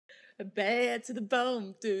Bad to the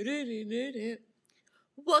bone. Do-do-do-do-do.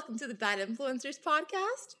 Welcome to the Bad Influencers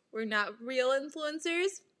podcast. We're not real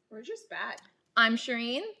influencers. We're just bad. I'm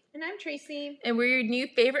Shireen. And I'm Tracy. And we're your new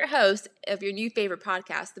favorite host of your new favorite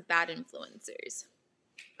podcast, The Bad Influencers.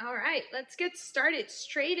 All right, let's get started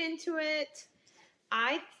straight into it.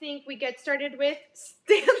 I think we get started with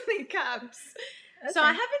Stanley Cups. Okay. So I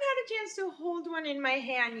haven't had a chance to hold one in my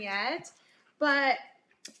hand yet, but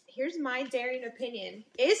here's my daring opinion.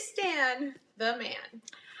 Is Stan the man?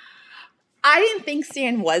 I didn't think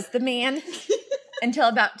Stan was the man until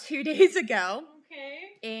about 2 days ago.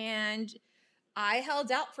 Okay. And I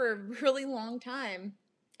held out for a really long time.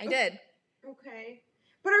 I did. Okay.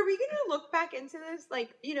 But are we going to look back into this,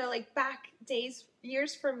 like back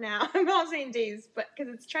years from now? I'm not saying days, but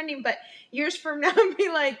because it's trending, but years from now and be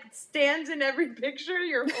like, Stan's in every picture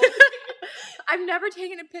you're holding? I've never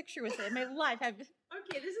taken a picture with it in my life. Okay,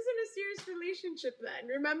 this isn't a serious relationship then,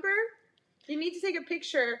 remember? You need to take a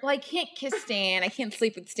picture. Well, I can't kiss Stan. I can't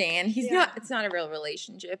sleep with Stan. It's not a real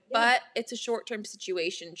relationship, but it's a short-term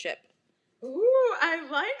situationship. Ooh, I like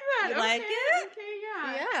that. You like it? Okay,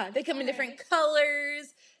 yeah. Yeah, they come in different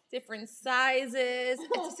colors, different sizes.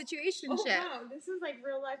 It's a situationship. Oh, wow. This is like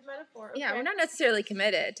real life metaphor. Okay. Yeah, we're not necessarily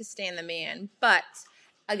committed to Stan the man, but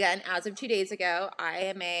again, as of 2 days ago, I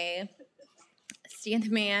am a Stan the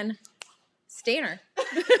man Stanner.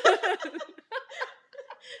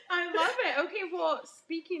 I love it. Okay, well,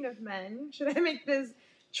 speaking of men, should I make this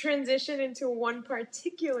transition into one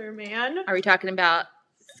particular man? Are we talking about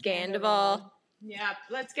Scandival? Yeah,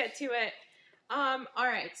 let's get to it. All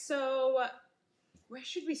right, so where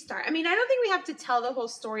should we start? I mean, I don't think we have to tell the whole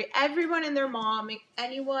story. Everyone and their mom,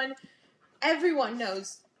 everyone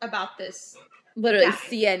knows about this. Literally,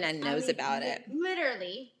 CNN knows about it.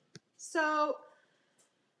 Literally. So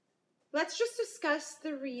let's just discuss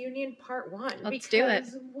the reunion part one. Let's do it.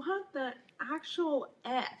 What the actual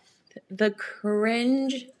F? The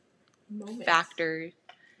cringe factor.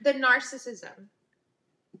 The narcissism.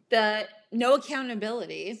 The no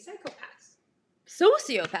accountability. Sociopaths.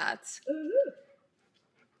 Sociopaths. Ooh.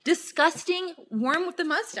 Disgusting worm with the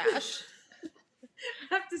mustache.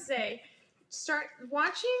 I have to say, start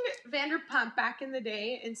watching Vanderpump back in the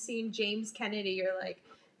day and seeing James Kennedy, you're like,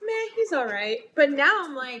 man, he's all right. But now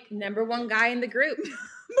I'm like, number one guy in the group.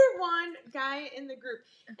 Number one guy in the group.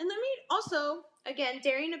 And let me also, again,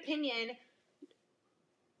 daring opinion,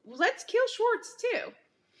 let's kill Schwartz too.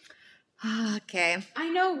 Okay. I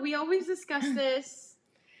know, we always discuss this.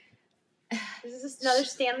 This is another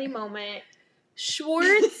Stanley moment.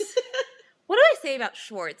 Schwartz. What do I say about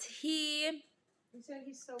Schwartz? You said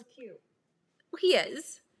he's so cute. He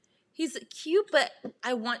is. He's cute, but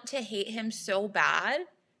I want to hate him so bad.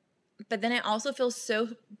 But then I also feel so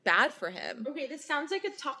bad for him. Okay, this sounds like a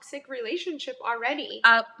toxic relationship already.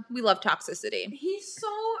 We love toxicity. He's so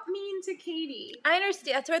mean to Katie. I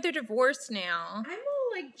understand. That's why they're divorced now. I'm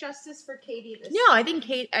all like justice for Katie this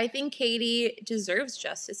season. I think Katie deserves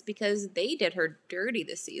justice because they did her dirty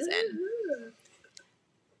this season. Mm-hmm.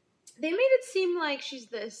 They made it seem like she's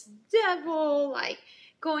this devil, like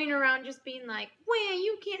going around just being like, "Well,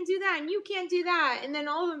 you can't do that and you can't do that," and then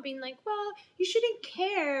all of them being like, "Well, you shouldn't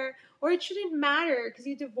care or it shouldn't matter because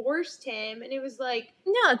you divorced him," and it was like,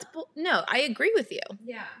 no, I agree with you.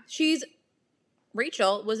 Yeah,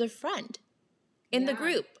 Rachel was a friend in the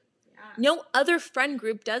group. Yeah. No other friend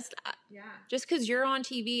group does that. Yeah, just because you're on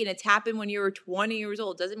TV and it's happened when you were 20 years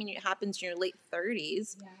old doesn't mean it happens in your late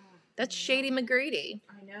 30s. Yeah, that's shady McGrady.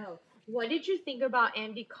 I know. What did you think about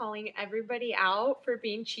Andy calling everybody out for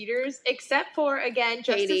being cheaters, except for, again,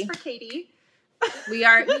 justice for Katie? We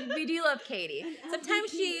do love Katie.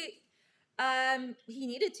 Sometimes he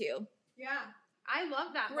needed to. Yeah, I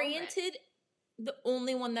love that. Granted, the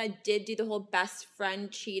only one that did do the whole best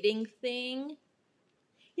friend cheating thing.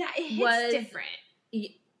 Yeah, it hits different.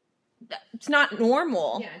 It's not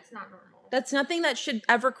normal. Yeah, it's not normal. That's nothing that should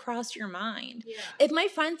ever cross your mind. Yeah. If my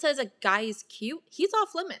friend says a guy is cute, he's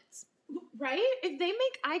off limits. Right? If they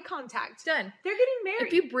make eye contact, done. They're getting married.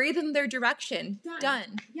 If you breathe in their direction,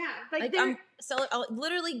 done. Yeah,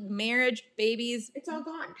 literally marriage, babies. It's all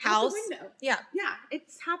gone. House. Out the window. Yeah. Yeah,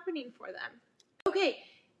 it's happening for them. Okay,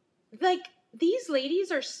 like these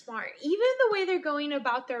ladies are smart. Even the way they're going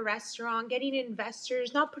about their restaurant, getting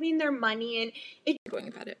investors, not putting their money in. Going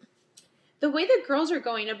about it. The way the girls are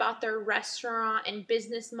going about their restaurant and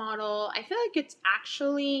business model, I feel like it's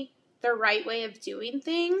actually the right way of doing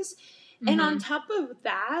things. Mm-hmm. And on top of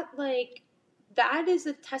that, like, that is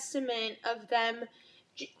a testament of them.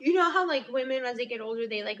 You know how, like, women, as they get older,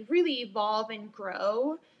 they, like, really evolve and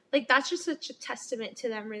grow? Like, that's just such a testament to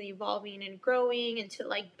them really evolving and growing into,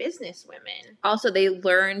 like, business women. Also, they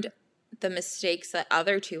learned the mistakes that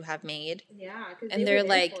other two have made. Yeah, because And they're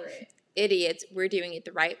like, idiots, we're doing it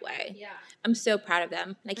the right way. Yeah. I'm so proud of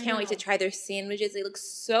them. I can't wait to try their sandwiches. They look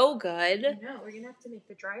so good. I know. We're going to have to make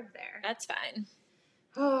the drive there. That's fine.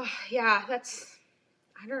 Oh, yeah.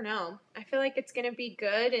 I don't know. I feel like it's going to be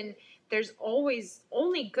good, and there's always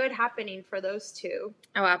only good happening for those two.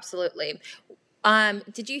 Oh, absolutely.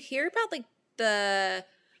 Did you hear about like the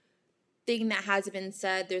thing that hasn't been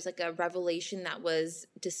said? There's like a revelation that was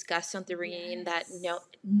discussed on the reunion that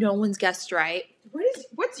no one's guessed right.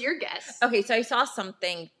 What's your guess? Okay, so I saw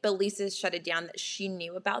something, but Lisa shut it down that she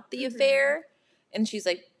knew about the affair, and she's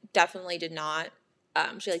like, definitely did not.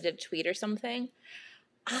 She like did a tweet or something.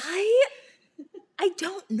 I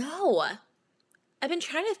don't know. I've been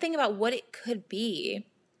trying to think about what it could be.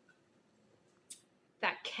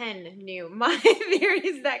 That Ken knew. My theory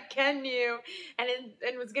is that Ken knew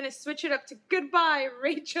and was going to switch it up to goodbye,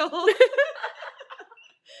 Rachel.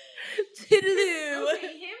 Toodaloo.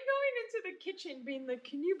 Okay, him going into the kitchen being like,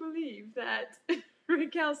 can you believe that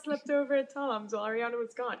Raquel slept over at Tom's while Ariana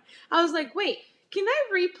was gone? I was like, wait, can I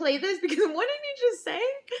replay this? Because what did he just say?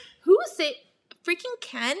 Who said freaking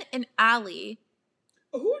Ken and Allie?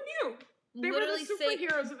 Who knew? They were the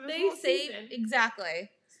superheroes of this whole season. Exactly.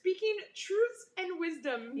 Speaking truths and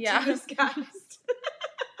wisdom to this cast.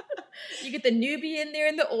 You get the newbie in there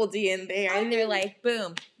and the oldie in there, and they're like,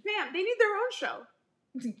 boom. Bam, they need their own show.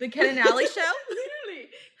 The Ken and Allie show? Literally.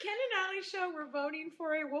 Ken and Allie show, we're voting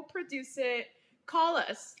for it. We'll produce it. Call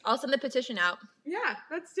us. I'll send the petition out. Yeah,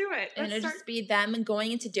 let's do it. And it'll just be them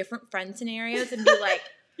going into different friend scenarios and be like...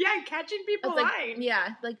 Yeah, catching people lying.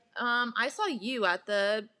 Yeah, like, I saw you at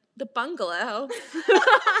the bungalow.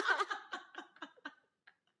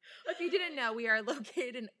 If you didn't know, we are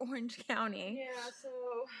located in Orange County. Yeah, so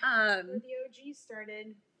where the OG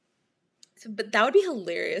started. So, but that would be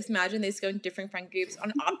hilarious. Imagine they just go in different friend groups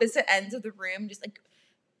on opposite ends of the room, just like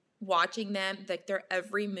watching them, like their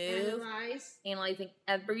every move, analyzing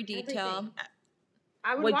every detail. Everything.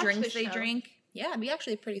 I would what watch drinks this they show. drink. Yeah, it'd be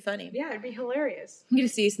actually pretty funny. Yeah, it'd be hilarious. You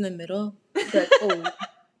just see us in the middle. Like, oh.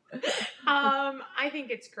 I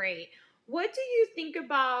think it's great. What do you think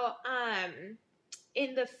about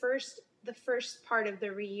in the first part of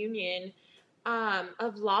the reunion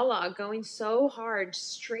of Lala going so hard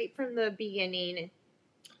straight from the beginning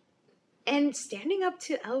and standing up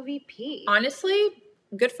to LVP? Honestly,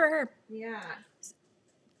 good for her. Yeah.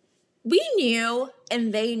 We knew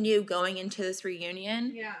and they knew going into this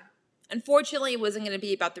reunion. Yeah. Unfortunately, it wasn't going to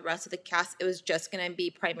be about the rest of the cast. It was just going to be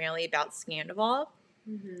primarily about Scandival.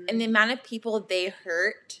 Mm-hmm. And the amount of people they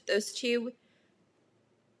hurt, those two.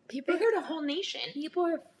 They hurt a whole nation. People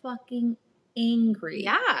are fucking angry.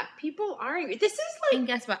 Yeah, people are angry. This is like... And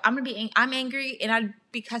guess what? I'm angry, and I'd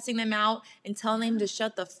be cussing them out and telling them to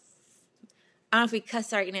shut the... I don't know if we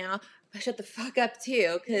cuss right now, but shut the fuck up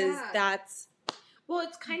too, because that's... Well,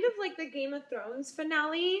 it's kind of like the Game of Thrones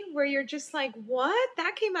finale where you're just like, what?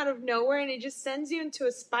 That came out of nowhere and it just sends you into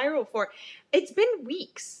a spiral It's been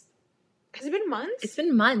weeks. Has it been months? It's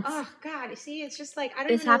been months. Oh, God. See, it's just like, I don't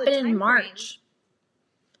this even know the time happened in March.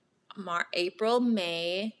 frame. April,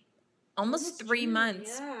 May. Almost 3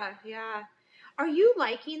 months. Yeah. Are you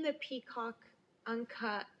liking the Peacock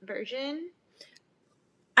uncut version?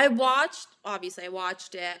 I watched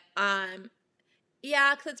it.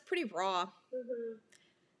 Yeah, because it's pretty raw. Mm-hmm.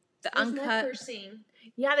 The There's uncut. more cursing.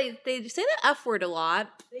 Yeah, they say the F word a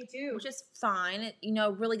lot. They do. Which is fine. It,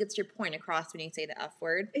 really gets your point across when you say the F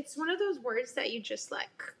word. It's one of those words that you just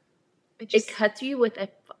like. It cuts you with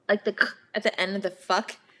at the end of the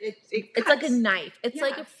fuck. It's like a knife. It's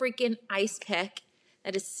like a freaking ice pick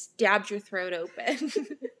that just stabs your throat open.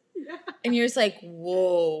 Yeah. And you're just like,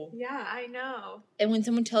 whoa. Yeah, I know. And when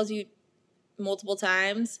someone tells you multiple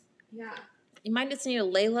times, you might just need to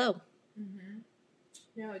lay low. Mm-hmm.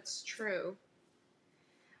 No, it's true.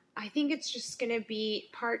 I think it's just going to be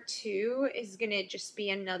part 2 is going to just be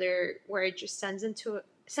another where it just sends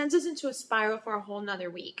us into a spiral for a whole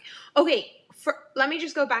nother week. Okay, let me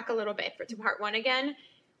just go back a little bit to part 1 again.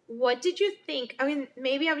 What did you think? I mean,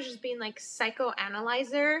 maybe I was just being like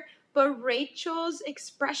psychoanalyzer, but Rachel's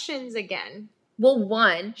expressions again. Well,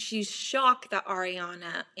 one, she's shocked that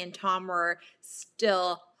Ariana and Tom were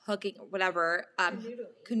still hooking, whatever,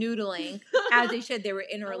 canoodling. As they said, they were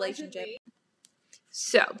in a relationship.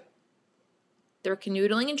 So, they were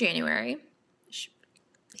canoodling in January.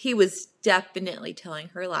 He was definitely telling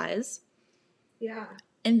her lies. Yeah.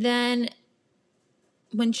 And then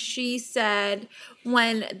when she said,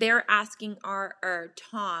 when they're asking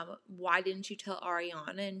Tom, why didn't you tell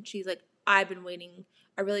Ariana? And she's like, I've been waiting.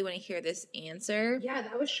 I really want to hear this answer. Yeah,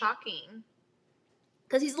 that was shocking.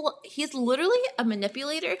 Because he's literally a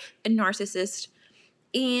manipulator, a narcissist,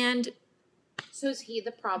 and so is he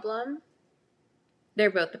the problem?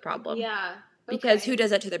 They're both the problem. Yeah. Okay. Because who does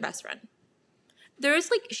that to their best friend?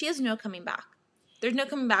 She has no coming back. There's no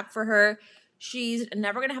coming back for her. She's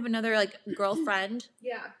never going to have another, like, girlfriend.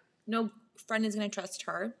 Yeah. No friend is going to trust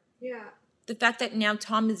her. Yeah. The fact that now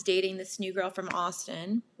Tom is dating this new girl from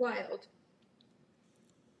Austin. Wild.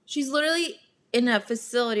 She's literally in a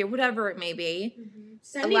facility or whatever it may be. Mm-hmm.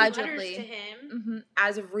 Sending allegedly. letters to him. Mm-hmm,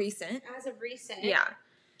 as of recent. Yeah.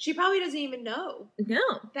 She probably doesn't even know. No.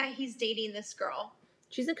 That he's dating this girl.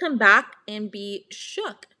 She's going to come back and be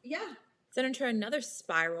shook. Yeah. Send her to another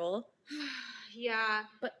spiral. Yeah.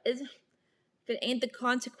 But if it ain't the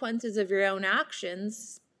consequences of your own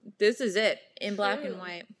actions, this is it in black and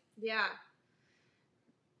white. Yeah.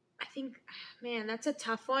 I think, man, that's a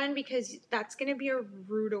tough one because that's going to be a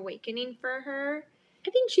rude awakening for her. I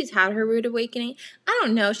think she's had her rude awakening. I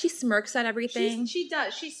don't know. She smirks at everything. She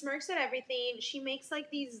does. She smirks at everything. She makes like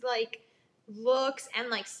these like looks and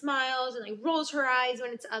like smiles and like rolls her eyes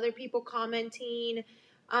when it's other people commenting.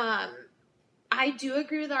 I do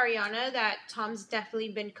agree with Ariana that Tom's definitely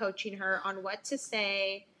been coaching her on what to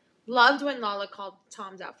say. Loved when Lala called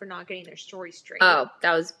Tom's out for not getting their story straight. Oh,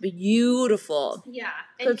 that was beautiful. Yeah.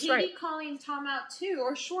 And Katie calling Tom out too,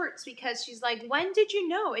 or Schwartz, because she's like, when did you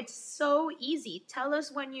know? It's so easy. Tell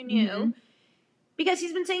us when you knew. Mm-hmm. Because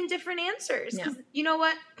he's been saying different answers. Yeah. You know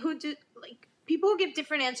what? People who give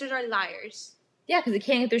different answers are liars. Yeah, because they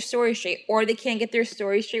can't get their story straight. Or they can't get their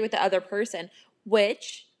story straight with the other person.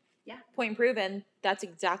 Which, point proven, that's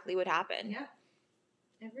exactly what happened. Yeah.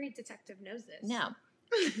 Every detective knows this. No.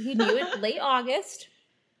 He knew it late August,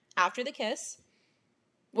 after the kiss,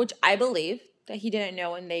 which I believe that he didn't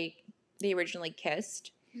know when they originally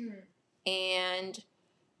kissed. Mm. And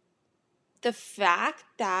the fact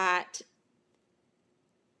that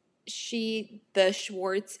the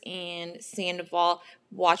Schwartz and Sandoval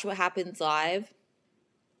watch What Happens Live,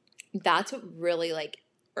 that's what really, like,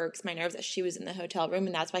 irks my nerves, that she was in the hotel room,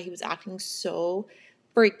 and that's why he was acting so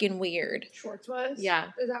freaking weird. Schwartz was? Yeah.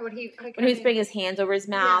 Is that what he... When he was putting his hands over his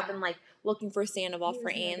mouth and, like, looking for Sandoval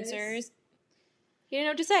for answers. He didn't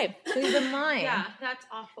know what to say. So he's been lying. Yeah, that's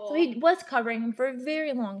awful. So he was covering him for a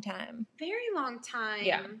very long time. Very long time.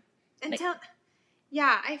 Yeah.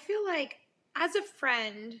 I feel like, as a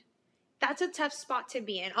friend, that's a tough spot to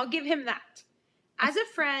be in. I'll give him that. As a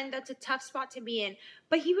friend, that's a tough spot to be in.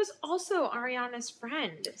 But he was also Ariana's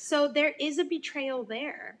friend. So there is a betrayal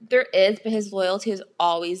there. There is, but his loyalty has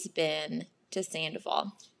always been to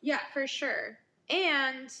Sandoval. Yeah, for sure.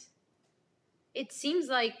 And it seems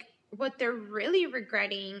like what they're really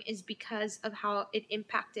regretting is because of how it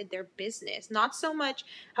impacted their business. Not so much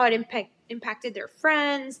how it impacted their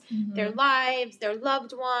friends, mm-hmm. their lives, their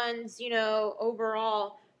loved ones,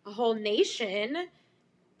 overall a whole nation.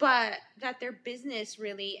 But that their business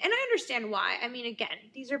really, and I understand why. I mean, again,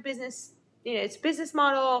 these are business, it's a business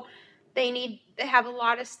model. They have a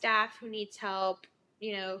lot of staff who needs help,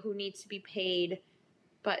 who needs to be paid.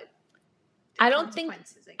 But I don't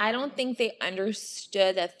think they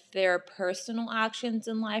understood that their personal actions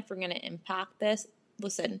in life were going to impact this.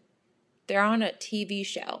 Listen, they're on a TV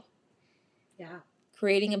show. Yeah.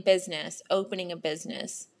 Creating a business, opening a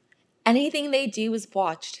business. Anything they do is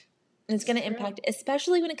watched. And it's going to impact,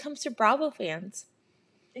 especially when it comes to Bravo fans.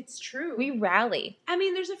 It's true. We rally. I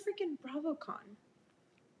mean, there's a freaking BravoCon.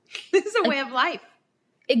 This is a way of life.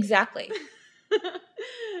 Exactly.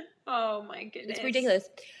 Oh, my goodness. It's ridiculous.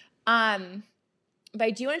 But I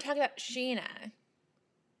do want to talk about Sheena.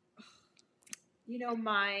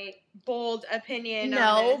 My bold opinion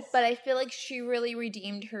on this. No, but I feel like she really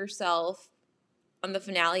redeemed herself on the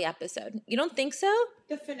finale episode. You don't think so?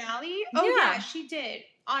 The finale? Oh, yeah she did.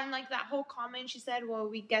 On, like, that whole comment, she said, well,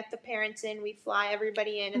 we get the parents in, we fly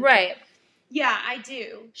everybody in. And right. Yeah, I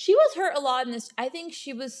do. She was hurt a lot in this. I think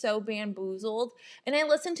she was so bamboozled. And I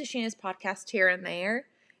listened to Sheena's podcast here and there.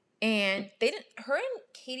 And her and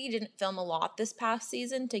Katie didn't film a lot this past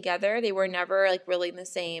season together. They were never, like, really in the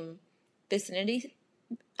same vicinity.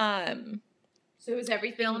 So it was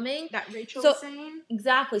everything filming that Rachel was saying?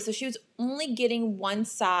 Exactly. So she was only getting one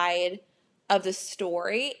side of the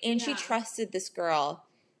story. And she trusted this girl.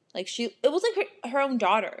 Like, it was like her own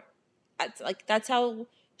daughter. That's how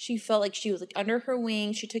she felt, like she was, like, under her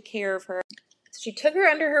wing. She took care of her. So she took her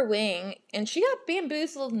under her wing, and she got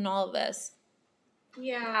bamboozled in all of this.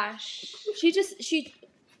 Yeah. She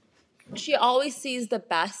always sees the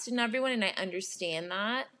best in everyone, and I understand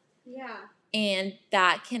that. Yeah. And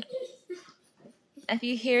that can, if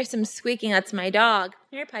you hear some squeaking, that's my dog.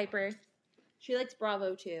 Here, Piper. She likes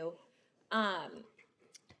Bravo, too.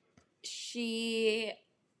 she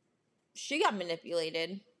got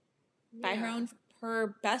manipulated by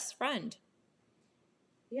her best friend.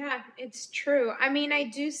 Yeah, it's true. I mean, I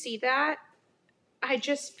do see that. I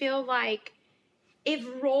just feel like if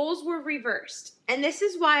roles were reversed, and this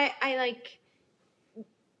is why I'm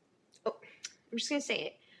just going to say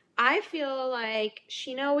it. I feel like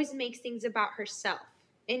Sheena always makes things about herself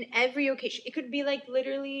in every occasion. It could be like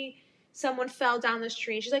literally someone fell down the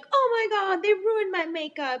street and she's like, oh my God, they ruined my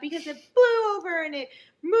makeup because it blew over and it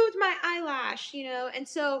moved my eyelash, And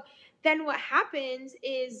so then what happens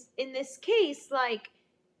is in this case, like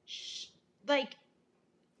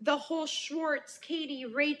the whole Schwartz, Katie,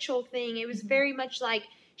 Rachel thing, it was very much like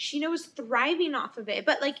Sheena was thriving off of it.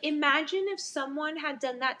 But like, imagine if someone had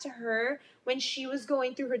done that to her when she was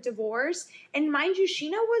going through her divorce. And mind you,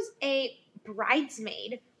 Sheena was a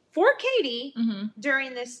bridesmaid for Katie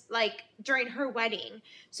during her wedding.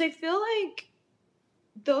 So I feel like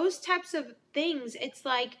those types of things, it's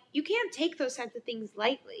like, you can't take those types of things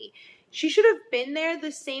lightly. She should have been there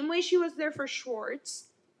the same way she was there for Schwartz.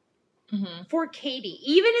 For Katie,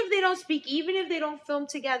 even if they don't speak, even if they don't film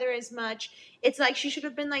together as much, it's like she should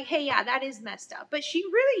have been like, hey, yeah, that is messed up. But she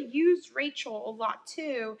really used Rachel a lot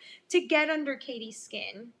too to get under Katie's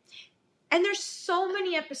skin. And there's so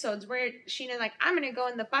many episodes where Sheena's like, I'm gonna go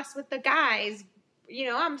in the bus with the guys,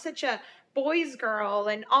 I'm such a boys girl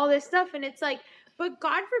and all this stuff. And it's like, but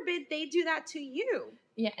God forbid they do that to you.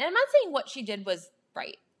 Yeah, and I'm not saying what she did was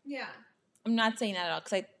right. Yeah, I'm not saying that at all,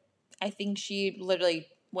 because I think she literally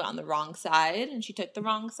went on the wrong side, and she took the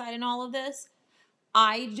wrong side in all of this.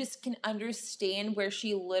 I just can understand where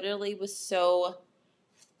she literally was so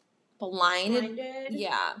blinded.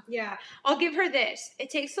 Yeah. Yeah. I'll give her this. It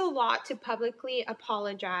takes a lot to publicly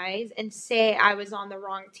apologize and say I was on the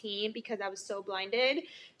wrong team because I was so blinded.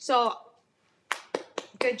 So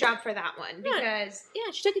good job for that one. Because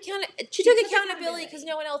she took accountability because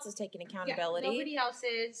no one else is taking accountability. Yeah, nobody else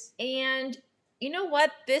is. And you know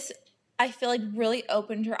what? This, I feel like, really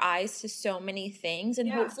opened her eyes to so many things,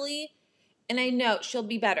 and hopefully, and I know she'll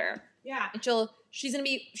be better. Yeah. And she's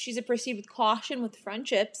a proceed with caution with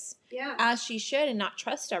friendships. Yeah. As she should, and not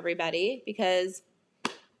trust everybody, because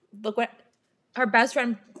look what her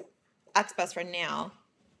ex-best friend now,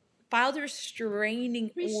 filed a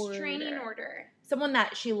restraining order. Someone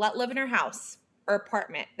that she let live in her house or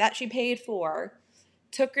apartment that she paid for,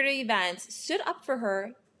 took her to events, stood up for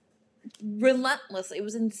her relentlessly. It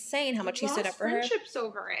was insane how much he stood up for her. Friendships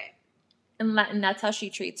over it. And that's how she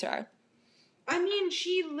treats her. I mean,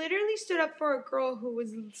 she literally stood up for a girl who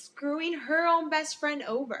was screwing her own best friend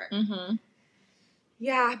over. Mm-hmm.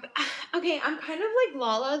 Yeah. But, okay, I'm kind of like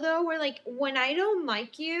Lala, though, where, like, when I don't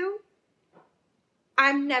like you,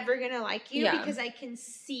 I'm never going to like you because I can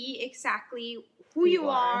see exactly who you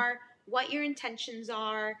are, what your intentions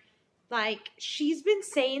are. Like, she's been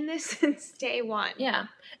saying this since day one. Yeah.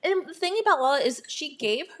 And the thing about Lala is she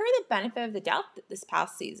gave her the benefit of the doubt this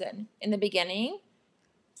past season in the beginning.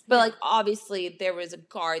 But, like, obviously there was a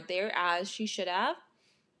guard there, as she should have.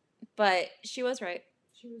 But she was right.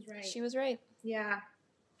 She was right. Yeah.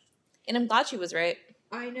 And I'm glad she was right.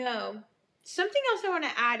 I know. Something else I want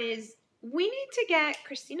to add is we need to get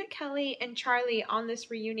Christina Kelly and Charlie on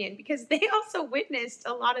this reunion because they also witnessed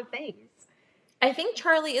a lot of things. I think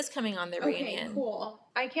Charlie is coming on the reunion. Okay, cool.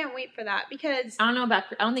 I can't wait for that because I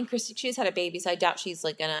don't think Christy, she just had a baby, so I doubt she's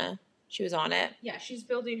like she was on it. Yeah, she's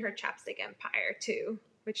building her chapstick empire too,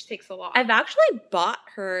 which takes a lot. I've actually bought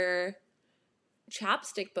her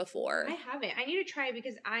chapstick before. I haven't. I need to try it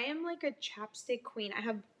because I am like a chapstick queen. I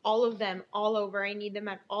have all of them all over. I need them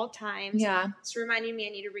at all times. Yeah. It's reminding me I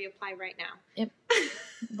need to reapply right now. Yep.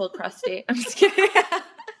 A little crusty. I'm just kidding.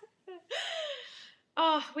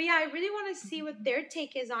 Oh, well, yeah, I really want to see what their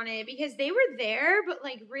take is on it because they were there, but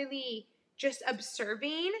like really just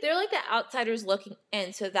observing. They're like the outsiders looking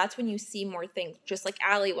in, so that's when you see more things, just like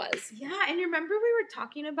Allie was. Yeah, and remember we were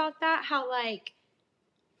talking about that, how like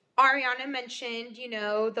Ariana mentioned,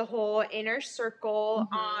 the whole inner circle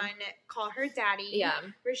on Call Her Daddy. Yeah.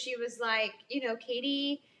 Where she was like,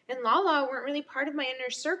 Katie and Lala weren't really part of my inner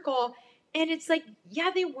circle. And it's like,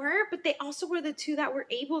 yeah, they were, but they also were the two that were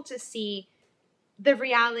able to see the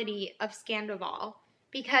reality of Scandoval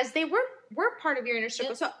because they were part of your inner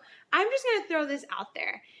circle. Yep. So I'm just going to throw this out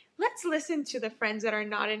there. Let's listen to the friends that are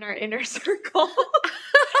not in our inner circle.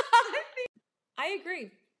 I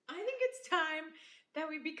agree. I think it's time that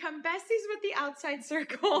we become besties with the outside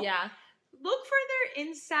circle. Yeah. Look for their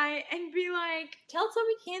insight and be like, tell us what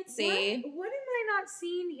we can't see. What am I not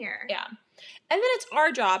seeing here? Yeah. And then it's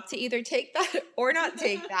our job to either take that or not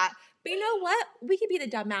take that. But you know what? We can be the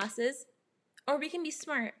dumbasses or we can be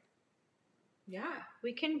smart. Yeah.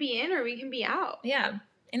 We can be in or we can be out. Yeah.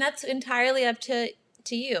 And that's entirely up to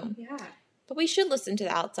you. Yeah. But we should listen to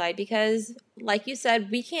the outside because, like you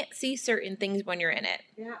said, we can't see certain things when you're in it.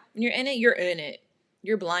 Yeah. When you're in it, you're in it.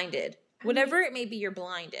 You're blinded. Whatever it may be, you're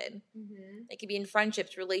blinded. Mm-hmm. It could be in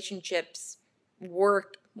friendships, relationships,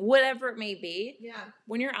 work, whatever it may be. Yeah.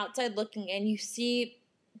 When you're outside looking in, you see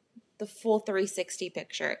the full 360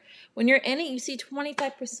 picture. When you're in it, you see 25%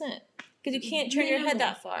 because you can't turn your head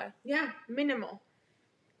that far. Yeah, minimal.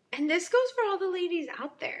 And this goes for all the ladies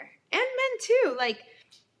out there and men too. Like,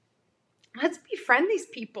 let's befriend these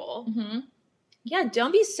people. Mm-hmm. Yeah,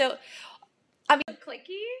 don't be so. I mean,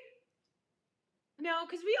 cliquey. No,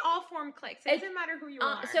 because we all form cliques. It doesn't matter who you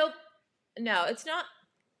are. So, no, it's not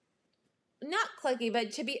cliquey,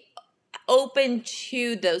 but to be open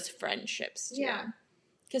to those friendships too. Yeah.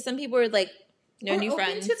 Because some people are like, no new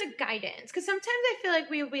friends. Open to the guidance. Because sometimes I feel like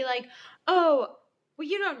we will be like, oh, well,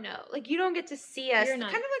 you don't know. Like, you don't get to see us. Kind of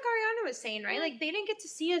like Ariana was saying, right? Like, they didn't get to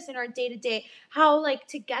see us in our day-to-day. How, like,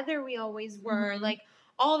 together we always were. Mm-hmm. Like,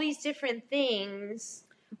 all these different things.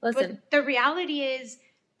 Listen. But the reality is,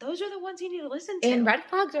 those are the ones you need to listen to. And red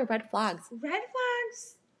flags are red flags. Red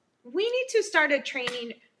flags? We need to start a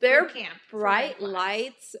training camp. Bright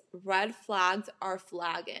lights, red flags are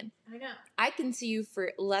flagging. I know. I can see you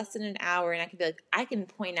for less than an hour and I can be like, I can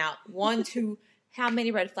point out 1, 2, how many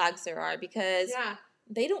red flags there are because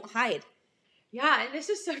they don't hide. Yeah, and this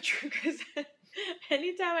is so true because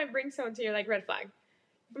anytime I bring someone to you like red flag,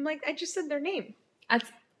 I'm like, I just said their name. A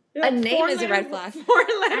name is a red flag.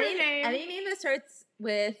 4-letter name. Any name that starts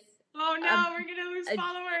with oh no, we're gonna lose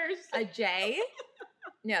followers. A J.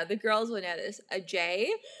 No, the girls will know this. A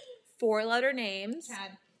J, 4-letter names.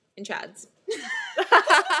 Chad. And Chads.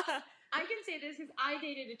 I can say this because I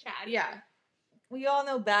dated a Chad. Yeah. We all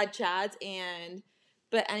know bad Chads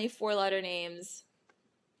but any 4-letter names,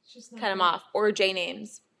 just cut them off. Or J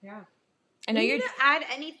names. Yeah. I know you need to add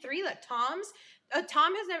any 3 like Toms.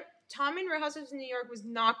 Tom in Real Housewives of New York was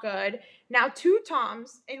not good. Now 2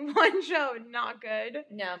 Toms in one show, not good.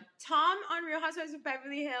 No. Tom on Real Housewives of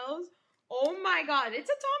Beverly Hills. Oh my God, it's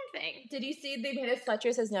a Tom thing. Did you see they made a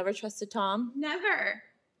sweatshirt says never trust a Tom? Never.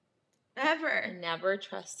 Ever. I never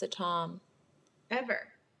trust a Tom. Ever.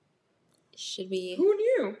 Should we? Who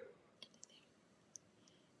knew?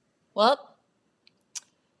 Well,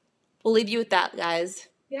 we'll leave you with that, guys.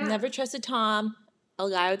 Yeah. Never trust a Tom, a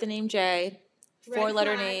guy with the name J,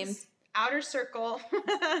 4-letter names. Outer circle.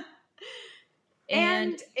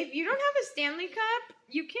 And if you don't have a Stanley Cup,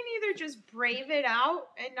 you can either just brave it out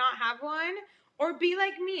and not have one, or be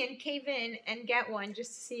like me and cave in and get one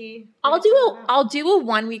just to see. I'll do a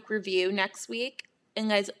 1-week review next week, and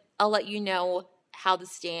guys, I'll let you know how the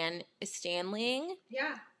Stan is Stanleying.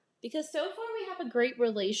 Yeah. Because so far we have a great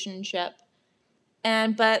relationship,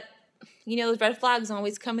 but you know, the red flags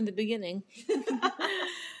always come in the beginning.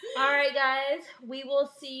 All right, guys, we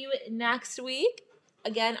will see you next week.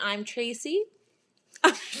 Again, I'm Tracy.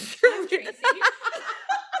 I'm Tracy.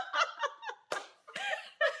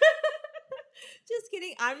 Just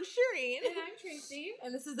kidding. I'm Shireen. And I'm Tracy.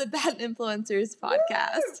 And this is the Bad Influencers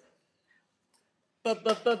podcast. Bad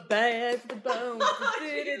the bone.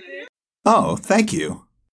 Oh, thank you.